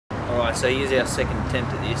Alright, so here's our second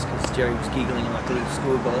attempt at this because Jerry was giggling like a little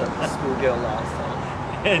schoolgirl last time.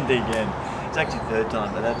 And again. It's actually third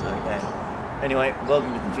time, but that's okay. Anyway,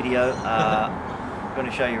 welcome to the video. I'm going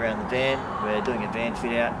to show you around the van. We're doing a van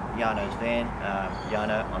fit out, Yano's van.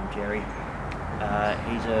 Yano, I'm Jerry.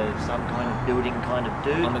 He's some kind of building kind of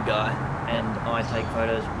dude. I'm a guy. And I take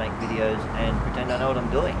photos, make videos, and pretend I know what I'm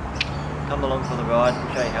doing. Come along for the ride,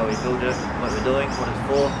 show you how we build it, what we're doing, what it's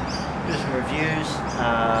for. Do some reviews,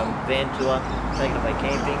 van tour, take it away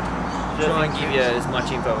camping. Try and give you as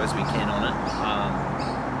much info as we can on it.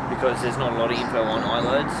 Because there's not a lot of info on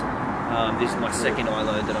Iloads. This is my second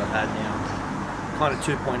Iload that I've had now. Kind of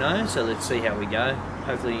 2.0, so let's see how we go.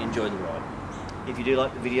 Hopefully you enjoy the ride. If you do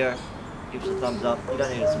like the video, give us a thumbs up. You don't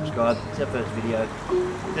need to subscribe. It's our first video.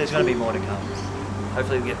 There's going to be more to come.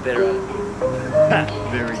 Hopefully we get better at it.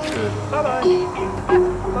 Very true. Bye-bye.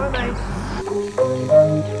 Bye, mate.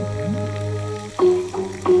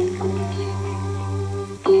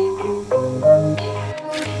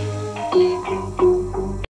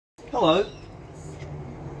 Hello.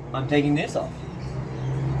 I'm taking this off.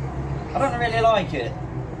 I don't really like it,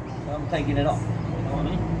 so I'm taking it off. You know what I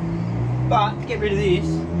mean? But get rid of this,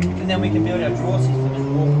 and then we can build our drawer system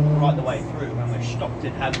and walk right the way through when we're stopped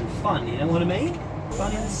and having fun. You know what I mean?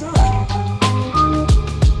 Fun in the sun.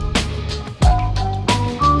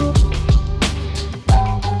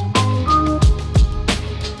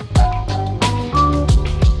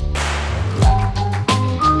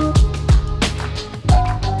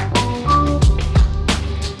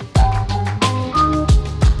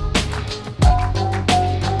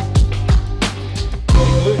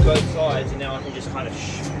 Both sides, and now I can just kind of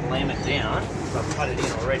slam it down. I've cut it in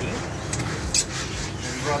already and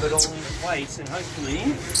rub it all into place, and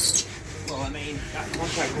hopefully, well, I mean, that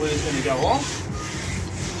contact glue is going to go off.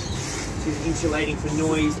 This is insulating for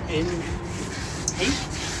noise and heat,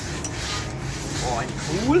 or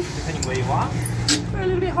cool, depending where you are. We're a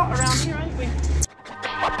little bit hot around here, ain't we?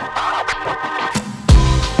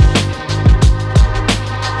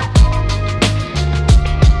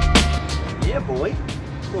 Yeah, boy.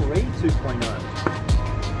 Already 2.0.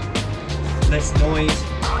 Less noise,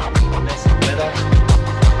 less weather,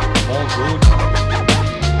 more good.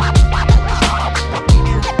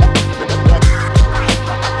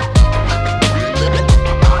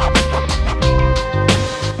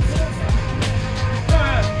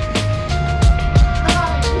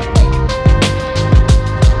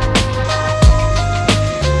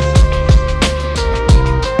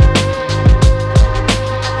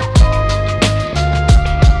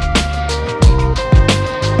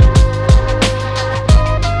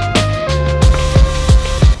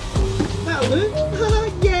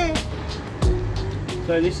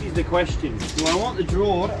 So this is the question, do I want the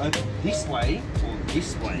drawer to open this way or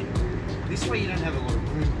this way? This way you don't have a lot of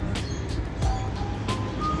room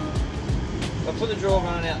though. If I put the drawer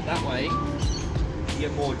running out that way, you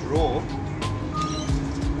get more drawer,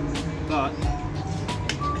 but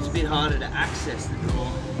it's a bit harder to access the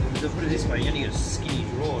drawer. If I put it this way, you only get a skinny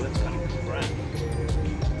drawer, that's kind of crap.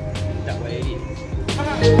 That way it is.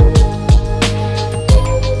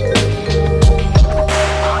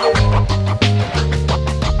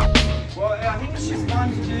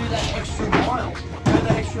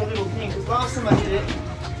 Last time I did it,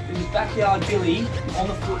 it was backyard Billy on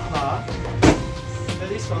the footpath. So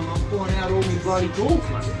this time I'm pulling out all my bloody tools,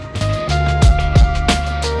 mate.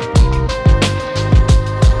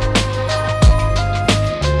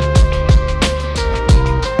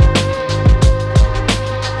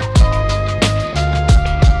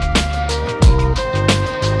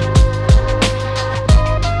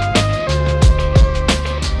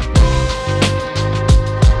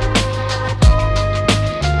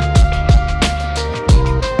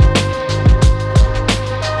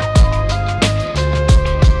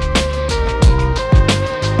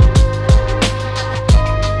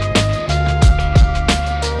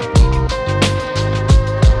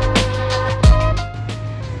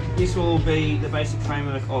 This will be the basic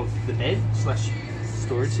framework of the bed slash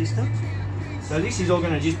storage system. So this is all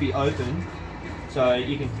going to just be open, so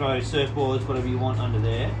you can throw surfboards, whatever you want under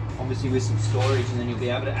there, obviously with some storage, and then you'll be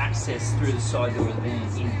able to access through the side door of the van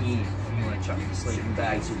in here if you want to chuck your sleeping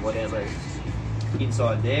bags or whatever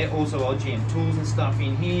inside there. Also I'll jam tools and stuff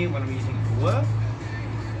in here when I'm using it for work.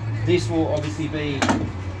 This will obviously be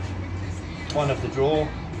one of the drawer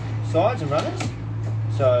sides and runners,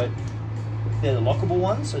 so they're the lockable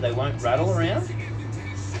ones, so they won't rattle around.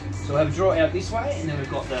 So we'll have a drawer out this way, and then we've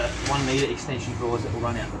got the 1 metre extension drawers that will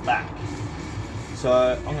run out the back. So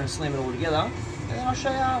I'm going to slam it all together, and then I'll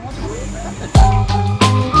show you what's going to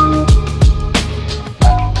happen.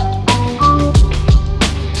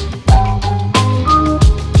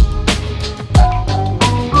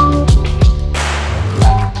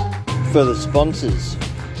 for the sponsors.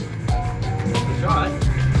 That's right.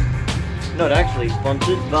 Not actually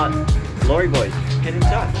sponsored, but Lorry Boys, get in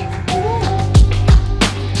touch.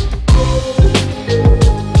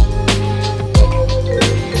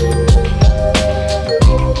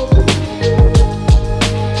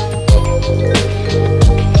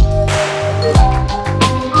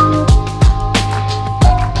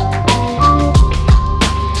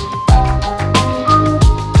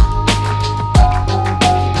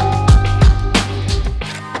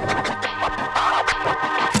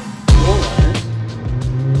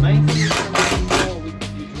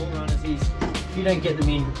 You don't get them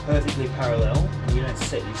in perfectly parallel, you don't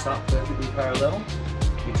set this up perfectly parallel,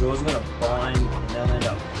 your drawers are going to bind and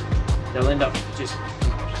they'll end up just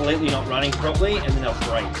completely not running properly, and then they'll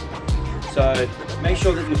break. So make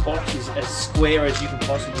sure that your box is as square as you can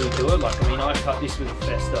possibly do it. Like, I mean, I cut this with a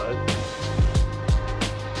Festo.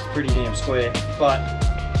 It's pretty damn square, but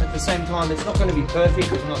at the same time it's not going to be perfect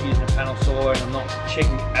because I'm not using a panel saw and I'm not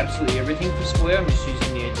checking absolutely everything for square. I'm just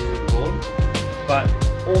using the edges of the board. But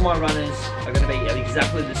all my runners are going to be at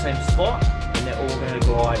exactly the same spot and they're all going to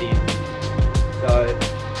glide in. So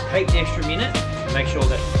take the extra minute and make sure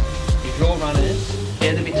that your draw runners,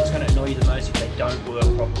 they're the bit that's going to annoy you the most if they don't work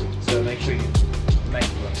properly. So make sure you make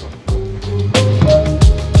it work properly.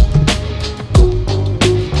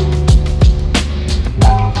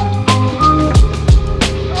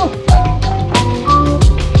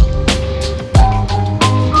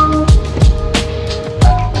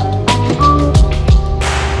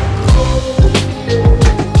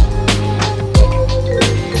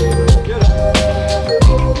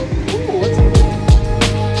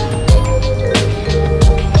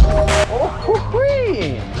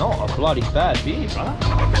 Bloody bad beer, brother.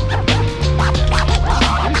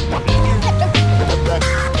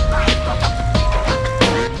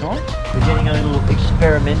 We're getting a little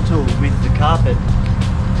experimental with the carpet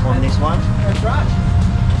on this one. That's right.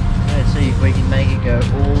 Let's see if we can make it go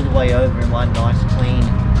all the way over in one nice clean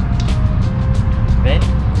vent.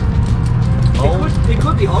 It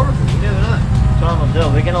could be horrible, you never know. Time will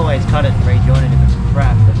tell. We can always cut it and rejoin it if it's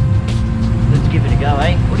crap, but let's give it a go,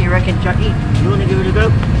 eh? What do you reckon, Chucky? You want to give it a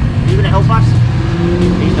go? Are you going to help us?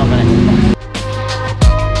 He's not going to.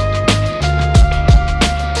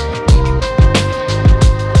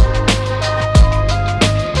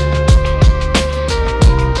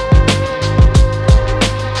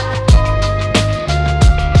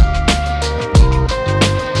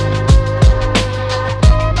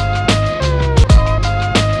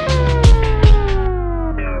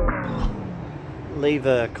 Leave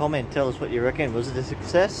a comment, tell us what you reckon. Was it a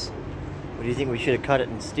success? Or do you think we should have cut it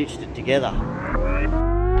and stitched it together?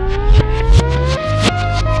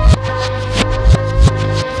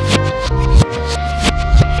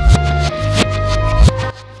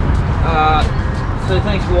 So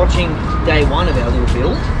thanks for watching day one of our little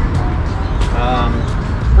build.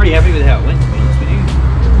 Pretty happy with how it went, to be honest with you.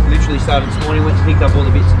 Literally started this morning, went and picked up all the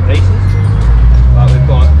bits and pieces. We've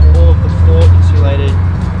got all of the floor insulated,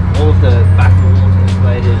 all of the back walls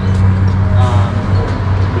insulated.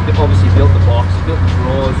 We've obviously built the box, built the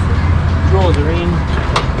drawers. The drawers are in,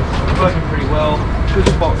 working pretty well. Good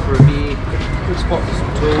spot for a beer, good spot for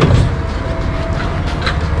some tools.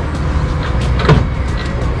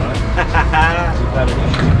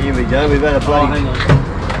 Here we go, we've had a bloody... hang on.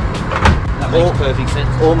 That makes perfect sense.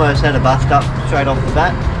 Almost had a bust up straight off the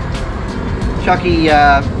bat. Chucky,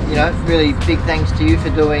 you know, really big thanks to you for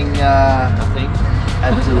doing... Nothing.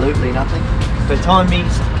 Absolutely nothing. But time me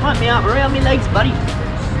up around my legs, buddy.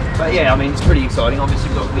 But yeah, I mean, it's pretty exciting. Obviously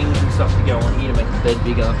we've got wings and stuff to go on here to make the bed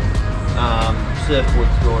bigger. Surfboard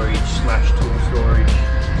storage / tool storage.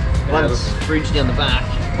 Once fridge down the back.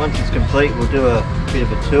 Once it's complete, we'll do a bit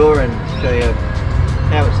of a tour and show you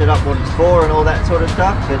how it's set up, what it's for and all that sort of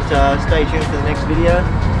stuff. But stay tuned for the next video.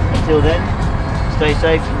 Until then, stay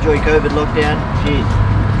safe, enjoy COVID lockdown. Cheers.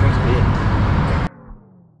 Drinks beer.